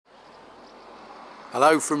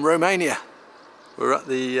Hello from Romania. We're at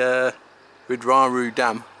the Vidraru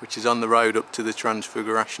Dam, which is on the road up to the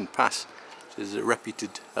Transfăgărășan pass, which is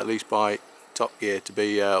reputed, at least by Top Gear, to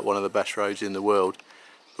be one of the best roads in the world.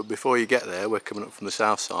 But before you get there, we're coming up from the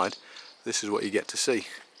south side, this is what you get to see.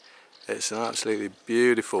 It's an absolutely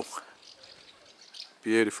beautiful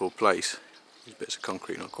place. These bits of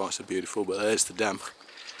concrete not quite so beautiful, but there's the dam.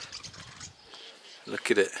 Look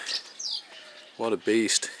at it, what a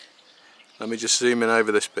beast. Let me just zoom in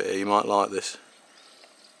over this bit here, you might like this.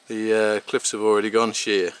 The cliffs have already gone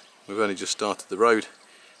sheer, we've only just started the road.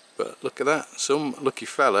 But look at that, some lucky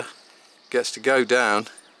fella gets to go down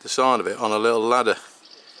the side of it on a little ladder.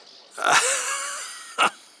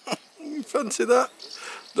 You fancy that?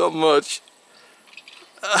 Not much.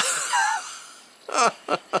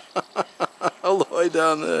 All the way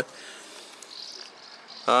down there.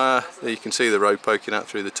 There you can see the road poking out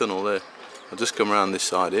through the tunnel there. I'll just come around this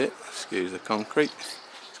side here, excuse the concrete,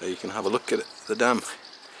 so you can have a look at it, the dam.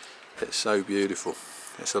 It's so beautiful.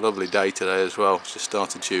 It's a lovely day today as well. It's just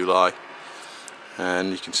started July,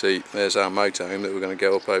 and you can see there's our motorhome that we're going to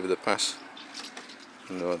go up over the pass.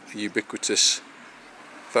 And the ubiquitous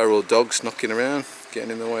feral dogs knocking around,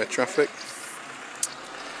 getting in the way of traffic.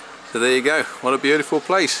 So there you go, what a beautiful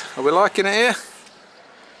place. Are we liking it here?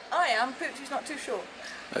 I am, but he's not too short.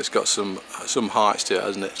 It's got some heights to it,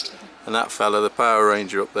 hasn't it? And that fella, the Power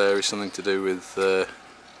Ranger up there, is something to do with a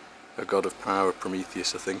god of power,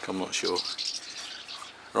 Prometheus I think, I'm not sure.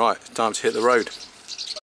 Right, it's time to hit the road.